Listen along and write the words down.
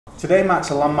Today marks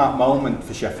a landmark moment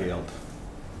for Sheffield.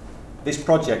 This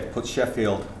project puts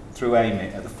Sheffield, through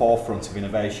Amey, at the forefront of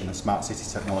innovation and smart city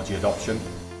technology adoption.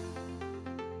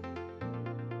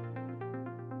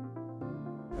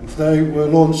 And today we're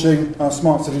launching our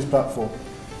Smart Cities platform.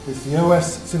 It's the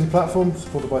OS City platform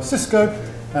supported by Cisco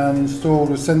and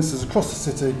installed with sensors across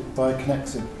the city by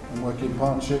Connexin, and working in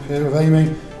partnership here with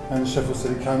Amey and Sheffield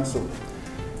City Council.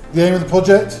 The aim of the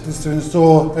project is to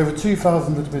install over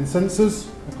 2,000 little bin sensors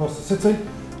across the city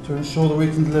to ensure that we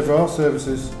can deliver our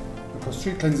services across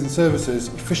street cleansing services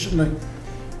efficiently.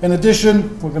 In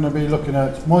addition, we're going to be looking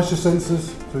at moisture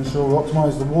sensors to ensure we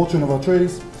optimise the watering of our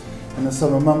trees in the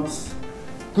summer months,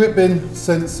 grit bin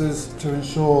sensors to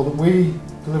ensure that we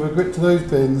deliver grit to those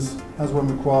bins as when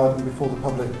required and before the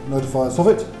public notify us of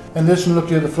it. In addition,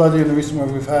 looking at the flooding and the recent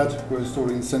weather we've had, we're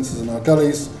installing sensors in our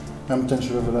gullies and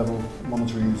potential river level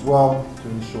monitoring as well to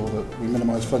ensure that we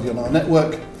minimise flooding on our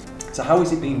network. So how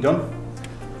is it being done?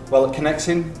 Well, at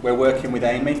Connexin, we're working with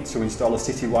Amey to install a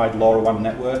citywide LoRaWAN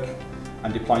network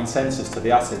and deploying sensors to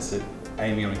the assets that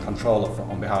Amey are in control of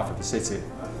on behalf of the city.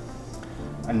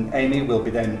 And Amey will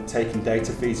be then taking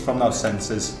data feeds from those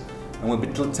sensors, and we'll be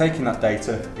taking that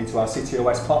data into our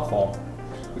CityOS platform,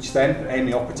 which then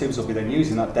Amey operatives will be then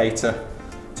using that data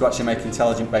to actually make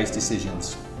intelligent-based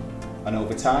decisions. And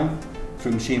over time,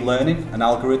 through machine learning and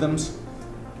algorithms,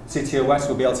 CityOS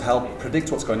will be able to help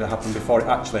predict what's going to happen before it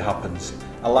actually happens,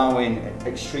 allowing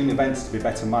extreme events to be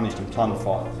better managed and planned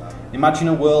for. Imagine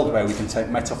a world where we can take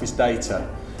Met Office data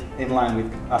in line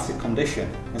with asset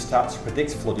condition and start to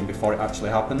predict flooding before it actually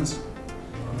happens.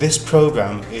 This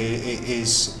programme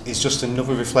is just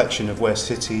another reflection of where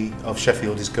City of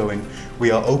Sheffield is going.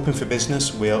 We are open for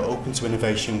business, we are open to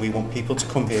innovation, we want people to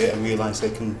come here and realise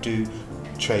they can do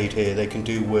trade here, they can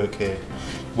do work here.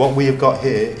 What we have got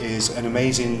here is an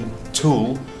amazing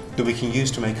tool that we can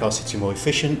use to make our city more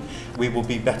efficient. We will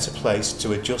be better placed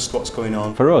to adjust what's going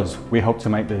on. For us, we hope to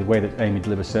make the way that Amey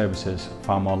delivers services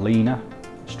far more leaner,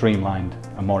 streamlined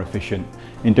and more efficient.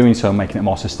 In doing so, making it a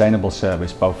more sustainable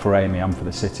service both for Amey and for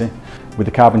the city. With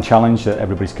the carbon challenge that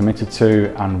everybody's committed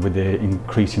to and with the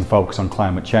increasing focus on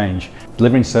climate change,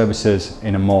 delivering services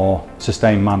in a more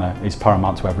sustained manner is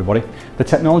paramount to everybody. The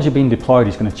technology being deployed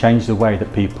is going to change the way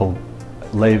that people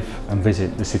live and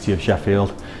visit the city of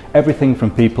Sheffield. Everything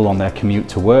from people on their commute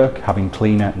to work, having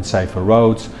cleaner and safer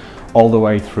roads, all the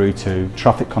way through to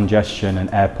traffic congestion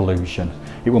and air pollution.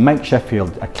 It will make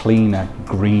Sheffield a cleaner,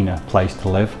 greener place to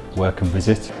live, work and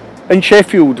visit. In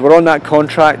Sheffield, we're on that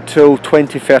contract till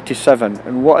 2037,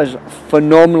 and what is a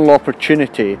phenomenal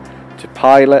opportunity to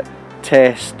pilot,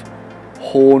 test,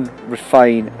 hone,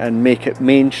 refine and make it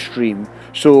mainstream.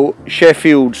 So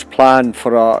Sheffield's plan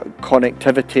for our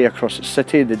connectivity across the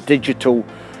city, the digital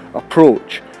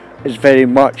approach, is very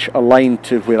much aligned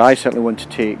to where I certainly want to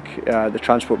take the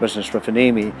transport business within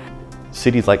Amey.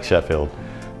 Cities like Sheffield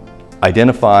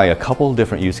identify a couple of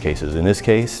different use cases. In this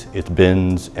case, it's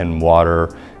bins and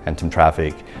water and some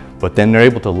traffic, but then they're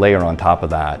able to layer on top of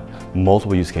that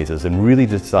multiple use cases and really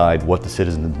decide what the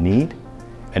citizens need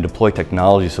and deploy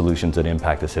technology solutions that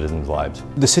impact the citizens' lives.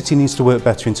 The city needs to work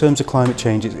better in terms of climate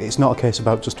change. It's not a case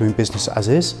about just doing business as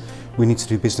is. We need to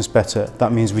do business better.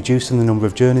 That means reducing the number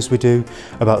of journeys we do,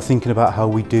 about thinking about how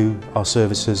we do our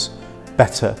services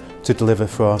better to deliver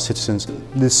for our citizens.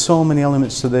 There's so many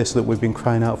elements to this that we've been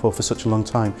crying out for such a long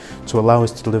time to allow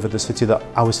us to deliver the city that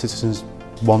our citizens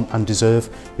want and deserve,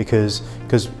 because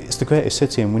it's the greatest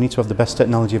city and we need to have the best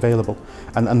technology available,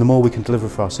 and the more we can deliver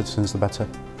for our citizens the better.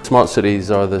 Smart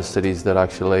cities are the cities that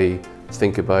actually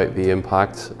think about the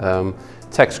impact.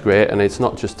 Tech's great, and it's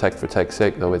not just tech for tech's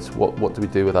sake though, it's what do we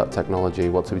do with that technology,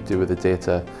 what do we do with the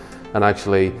data, and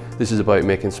actually this is about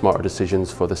making smarter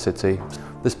decisions for the city.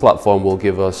 This platform will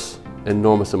give us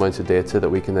enormous amounts of data that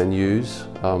we can then use,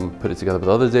 put it together with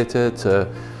other data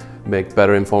to make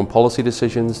better informed policy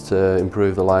decisions to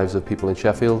improve the lives of people in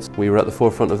Sheffield. We were at the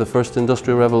forefront of the first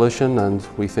industrial revolution, and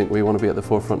we think we want to be at the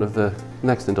forefront of the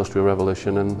next industrial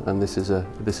revolution, and this is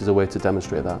a way to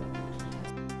demonstrate that.